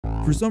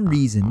For some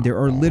reason, there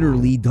are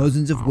literally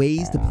dozens of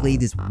ways to play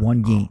this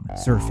one game,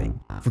 surfing.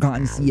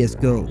 Forgotten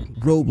CSGO,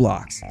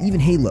 Roblox, even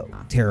Halo,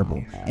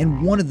 terrible,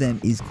 and one of them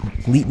is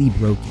completely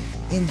broken.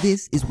 And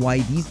this is why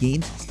these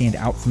games stand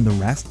out from the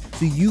rest,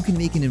 so you can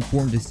make an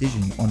informed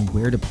decision on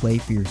where to play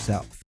for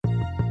yourself.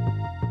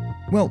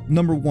 Well,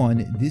 number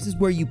one, this is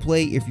where you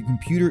play if your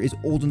computer is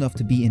old enough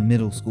to be in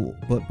middle school.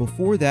 But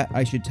before that,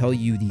 I should tell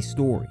you the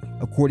story.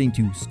 According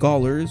to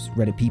scholars,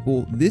 Reddit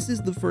people, this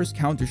is the first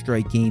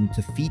Counter-Strike game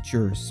to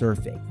feature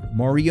surfing.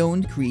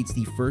 Marion creates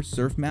the first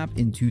surf map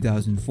in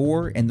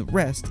 2004, and the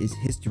rest is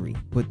history.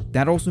 But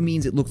that also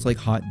means it looks like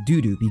hot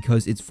doo-doo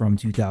because it's from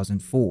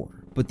 2004.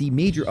 But the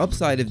major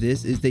upside of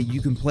this is that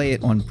you can play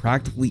it on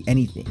practically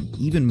anything,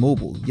 even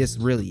mobile, yes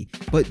really.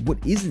 But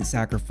what isn't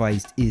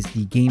sacrificed is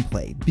the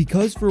gameplay,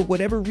 because for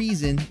whatever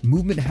reason,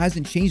 movement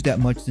hasn't changed that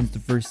much since the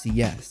first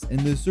CS, and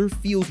the surf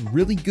feels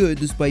really good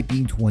despite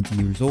being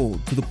 20 years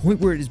old, to the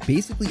point where it is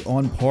basically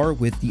on par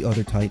with the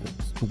other titles.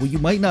 But what you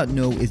might not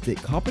know is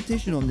that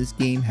competition on this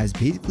game has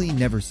basically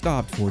never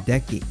stopped for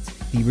decades.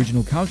 The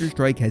original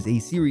Counter-Strike has a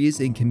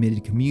serious and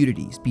committed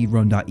community.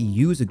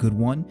 Speedrun.eu is a good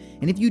one,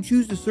 and if you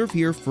choose to surf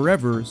here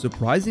forever,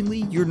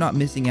 surprisingly, you're not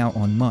missing out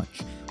on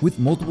much. With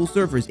multiple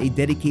surfers, a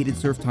dedicated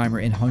surf timer,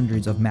 and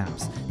hundreds of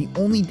maps. The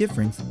only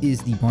difference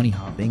is the bunny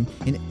hopping.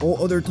 In all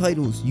other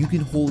titles, you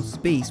can hold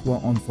space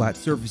while on flat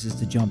surfaces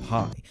to jump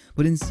high.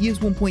 But in CS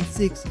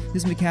 1.6,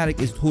 this mechanic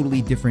is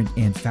totally different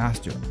and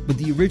faster. But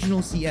the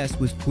original CS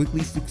was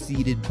quickly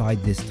succeeded by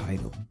this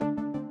title.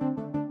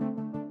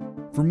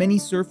 For many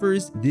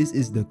surfers, this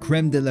is the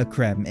creme de la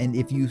creme, and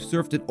if you've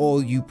surfed at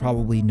all, you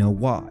probably know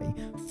why.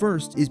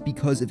 First is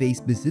because of a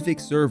specific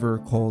server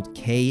called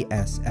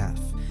KSF.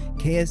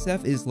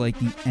 KSF is like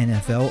the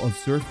NFL of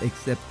surf,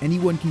 except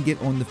anyone can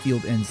get on the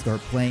field and start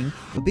playing,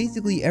 but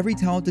basically every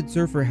talented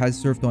surfer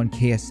has surfed on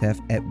KSF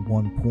at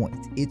one point.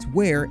 It's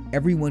where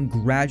everyone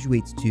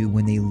graduates to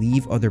when they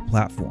leave other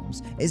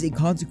platforms. As a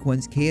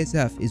consequence,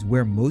 KSF is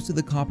where most of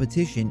the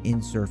competition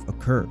in surf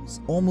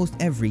occurs. Almost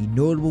every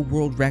notable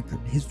world record,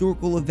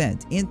 historical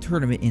event, and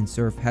tournament in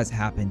surf has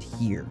happened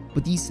here.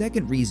 But the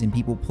second reason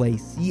people play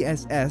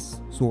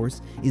CSS,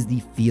 Source, is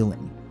the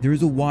feeling. There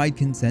is a wide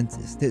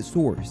consensus that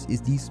Source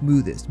is the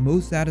smoothest,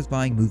 most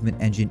satisfying movement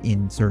engine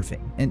in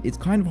surfing. And it's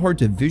kind of hard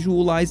to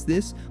visualize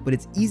this, but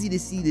it's easy to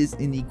see this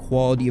in the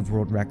quality of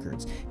world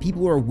records.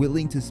 People are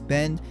willing to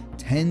spend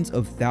tens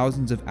of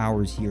thousands of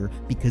hours here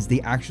because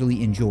they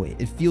actually enjoy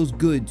it. It feels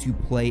good to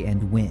play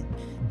and win.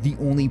 The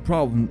only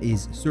problem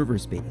is server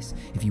space.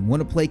 If you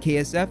want to play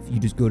KSF, you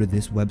just go to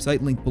this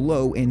website linked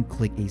below and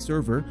click a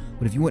server,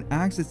 but if you want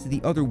access to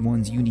the other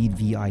ones, you need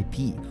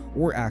VIP,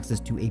 or access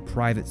to a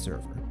private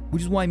server,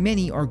 which is why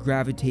many are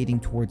gravitating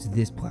towards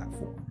this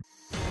platform.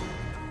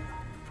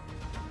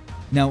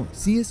 Now,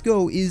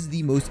 CSGO is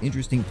the most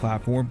interesting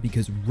platform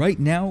because right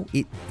now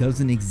it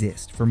doesn't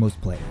exist for most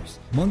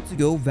players. Months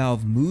ago,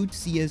 Valve moved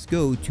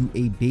CSGO to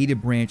a beta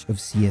branch of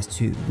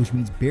CS2, which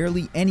means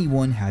barely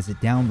anyone has it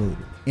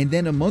downloaded. And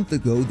then a month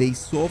ago, they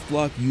soft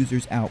locked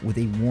users out with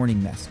a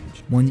warning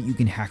message, one that you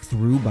can hack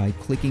through by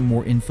clicking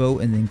more info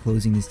and then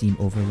closing the Steam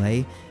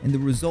overlay, and the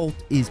result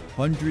is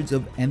hundreds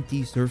of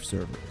empty surf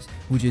servers,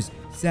 which is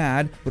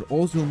sad, but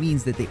also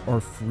means that they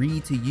are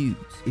free to use.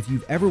 If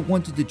you've ever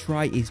wanted to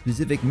try a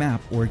specific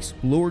map or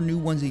explore new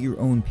ones at your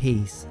own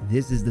pace,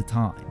 this is the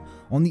time.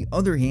 On the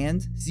other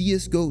hand,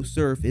 CSGO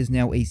Surf is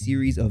now a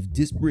series of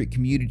disparate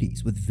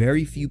communities with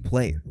very few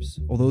players.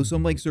 Although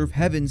some like Surf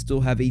Heaven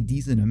still have a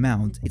decent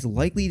amount, it's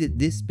likely that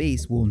this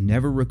space will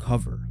never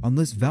recover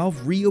unless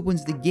Valve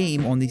reopens the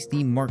game on the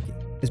Steam market,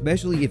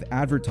 especially if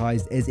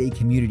advertised as a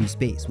community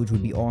space, which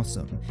would be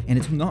awesome. And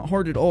it's not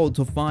hard at all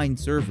to find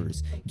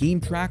servers.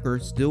 Game Tracker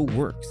still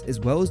works,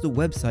 as well as the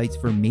websites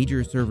for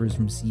major servers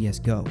from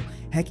CSGO.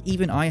 Heck,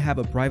 even I have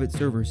a private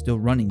server still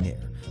running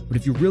there. But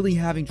if you're really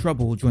having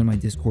trouble, join my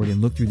Discord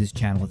and look through this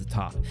channel at the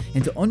top.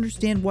 And to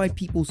understand why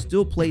people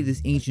still play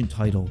this ancient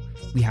title,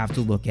 we have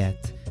to look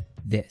at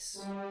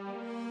this.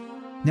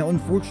 Now,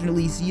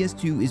 unfortunately,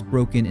 CS2 is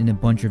broken in a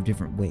bunch of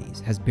different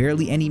ways, has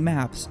barely any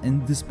maps,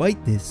 and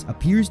despite this,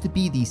 appears to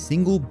be the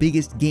single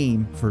biggest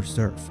game for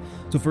surf.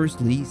 So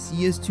firstly,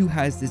 CS2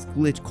 has this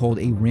glitch called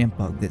a ramp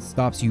bug that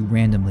stops you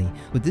randomly,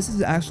 but this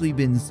has actually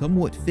been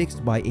somewhat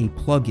fixed by a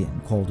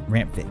plugin called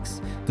Ramp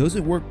Fix.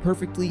 Doesn't work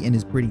perfectly and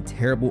is pretty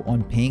terrible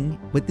on ping,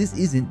 but this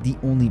isn't the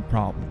only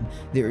problem.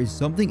 There is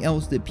something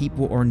else that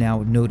people are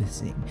now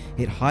noticing.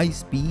 At high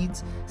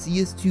speeds,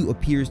 CS2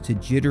 appears to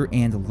jitter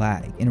and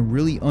lag in a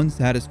really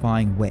unsatisfying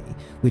way,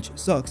 which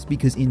sucks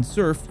because in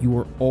Surf you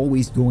are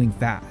always going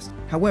fast.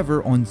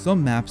 However, on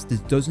some maps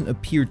this doesn't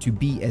appear to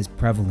be as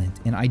prevalent,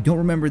 and I don't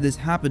remember this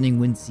happening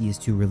when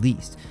CS2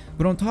 released.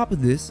 But on top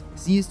of this,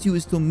 CS2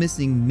 is still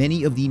missing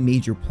many of the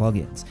major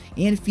plugins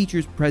and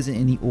features present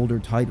in the older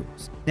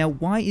titles. Now,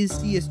 why is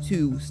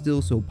CS2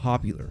 still so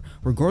popular?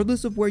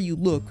 Regardless of where you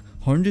look,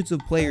 hundreds of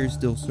players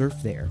still surf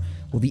there.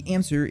 Well, the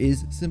answer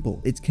is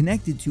simple. It's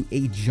connected to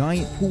a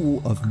giant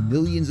pool of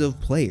millions of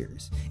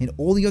players, and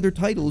all the other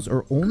titles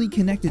are only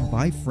connected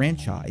by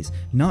franchise,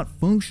 not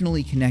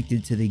functionally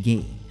connected to the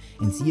game.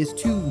 and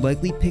CS2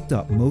 likely picked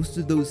up most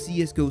of those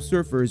CSGO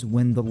surfers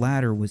when the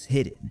latter was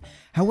hidden.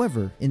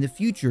 However, in the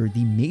future,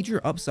 the major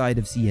upside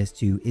of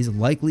CS2 is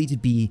likely to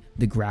be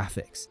the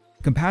graphics.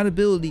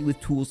 Compatibility with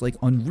tools like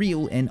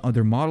Unreal and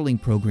other modeling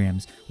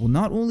programs will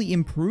not only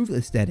improve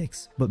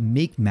aesthetics, but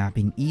make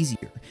mapping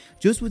easier.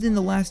 Just within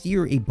the last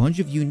year, a bunch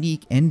of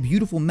unique and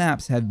beautiful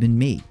maps have been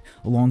made,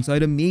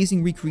 alongside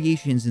amazing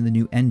recreations in the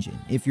new engine,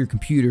 if your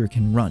computer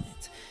can run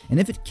it. And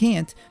if it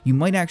can't, you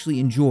might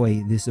actually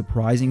enjoy this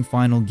surprising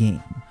final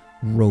game,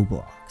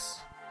 Roblox.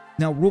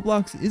 Now,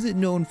 Roblox isn't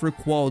known for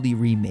quality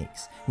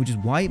remakes, which is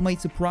why it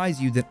might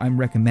surprise you that I'm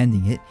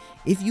recommending it.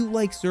 If you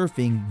like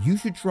surfing, you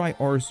should try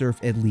R-Surf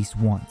at least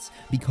once,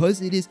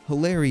 because it is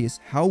hilarious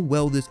how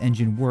well this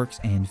engine works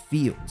and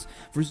feels.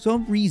 For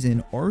some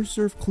reason,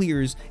 R-Surf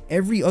clears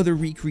every other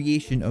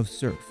recreation of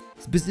Surf,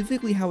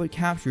 specifically how it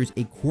captures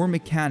a core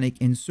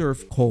mechanic in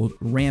Surf called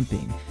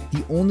ramping,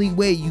 the only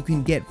way you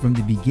can get from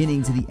the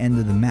beginning to the end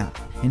of the map,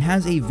 and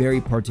has a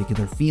very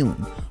particular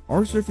feeling.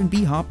 R-Surf and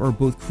B-Hop are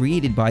both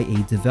created by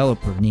a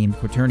developer named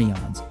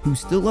Quaternions, who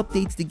still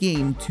updates the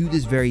game to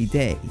this very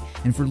day,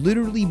 and for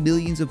literally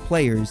millions of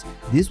players,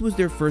 this was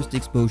their first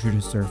exposure to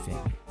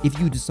surfing. If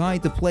you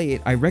decide to play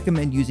it, I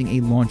recommend using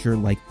a launcher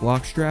like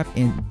Blockstrap,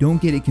 and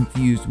don't get it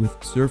confused with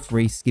Surf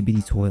Race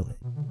Skibbity Toilet.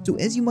 So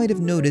as you might have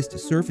noticed,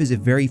 Surf is a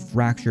very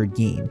fractured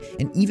game,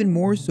 and even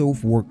more so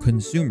for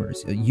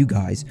consumers, you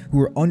guys,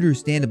 who are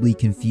understandably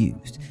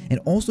confused, and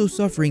also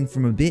suffering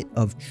from a bit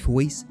of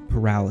choice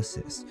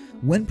paralysis.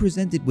 When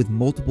presented with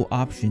multiple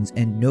options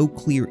and no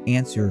clear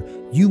answer,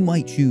 you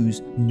might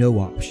choose no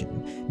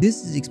option.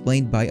 This is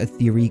explained by a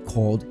theory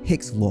called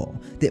Hicks' Law,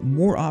 that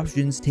more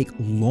options take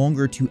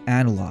longer to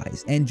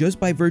analyze, and just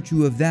by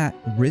virtue of that,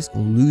 risk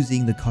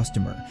losing the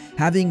customer.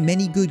 Having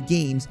many good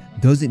games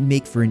doesn't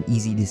make for an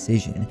easy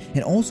decision,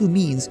 and also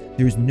means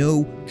there's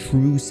no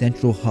true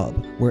central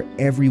hub where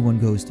everyone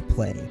goes to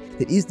play.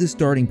 That is the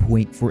starting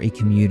point for a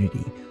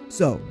community.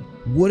 So,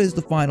 what is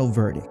the final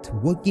verdict?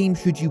 What game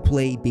should you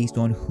play based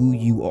on who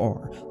you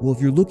are? Well, if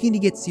you're looking to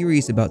get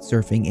serious about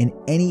surfing in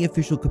any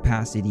official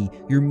capacity,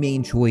 your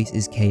main choice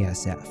is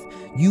KSF.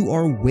 You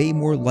are way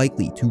more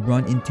likely to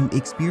run into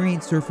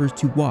experienced surfers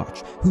to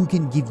watch who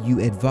can give you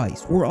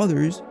advice, or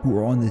others who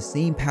are on the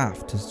same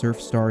path to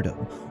surf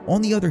stardom.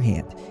 On the other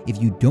hand,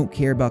 if you don't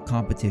care about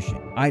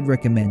competition, I'd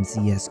recommend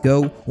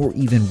CSGO or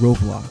even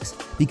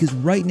Roblox, because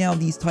right now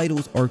these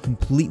titles are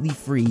completely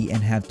free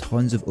and have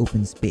tons of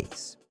open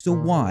space. So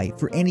why,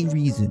 for any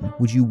reason,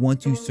 would you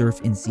want to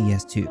surf in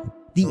CS2?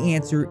 The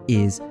answer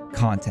is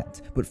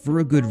content, but for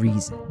a good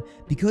reason.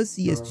 Because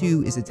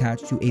CS2 is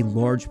attached to a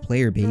large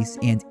player base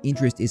and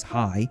interest is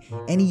high,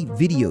 any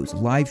videos,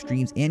 live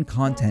streams, and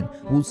content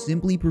will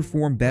simply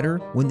perform better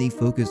when they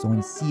focus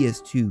on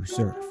CS2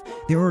 Surf.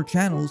 There are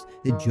channels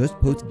that just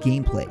post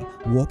gameplay,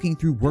 walking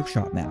through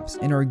workshop maps,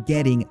 and are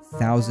getting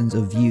thousands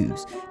of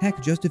views.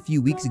 Heck, just a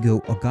few weeks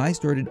ago, a guy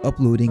started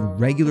uploading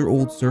regular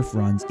old surf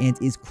runs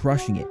and is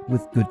crushing it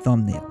with good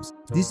thumbnails.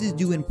 This is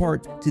due in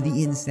part to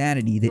the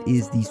insanity that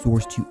is the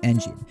Source 2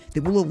 engine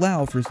that will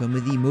allow for some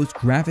of the most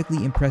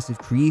graphically impressive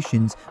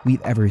creations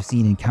we've ever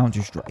seen in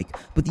Counter-Strike.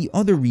 But the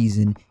other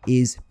reason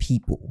is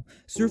people.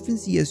 Surf in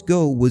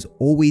CSGO was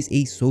always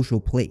a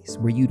social place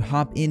where you'd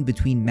hop in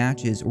between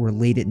matches or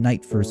late at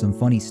night for some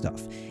funny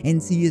stuff,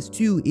 and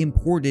CS2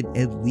 imported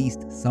at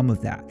least some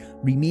of that,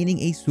 remaining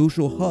a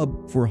social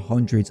hub for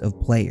hundreds of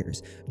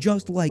players,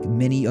 just like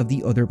many of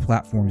the other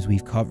platforms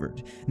we've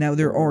covered. Now,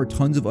 there are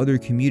tons of other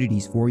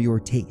communities for your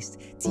taste: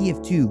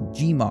 TF2,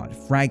 Gmod,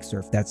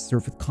 FragSurf, that's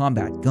Surf with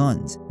Combat,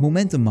 Guns,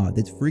 Momentum Mod,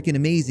 that's freaking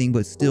amazing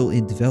but still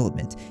in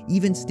development,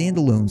 even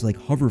standalones like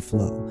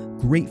Hoverflow,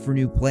 great for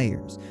new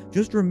players.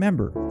 Just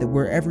remember that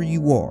wherever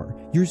you are,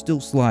 you're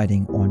still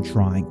sliding on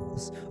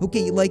triangles.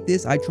 Okay, you like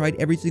this? I tried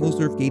every single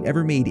surf game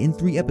ever made in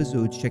 3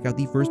 episodes. Check out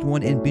the first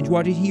one and binge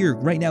watch it here,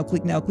 right now.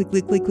 Click now, click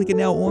it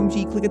now.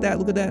 OMG, click at that,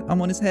 look at that.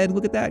 I'm on his head,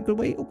 look at that. Good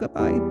way, oh,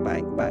 goodbye,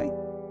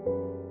 bye.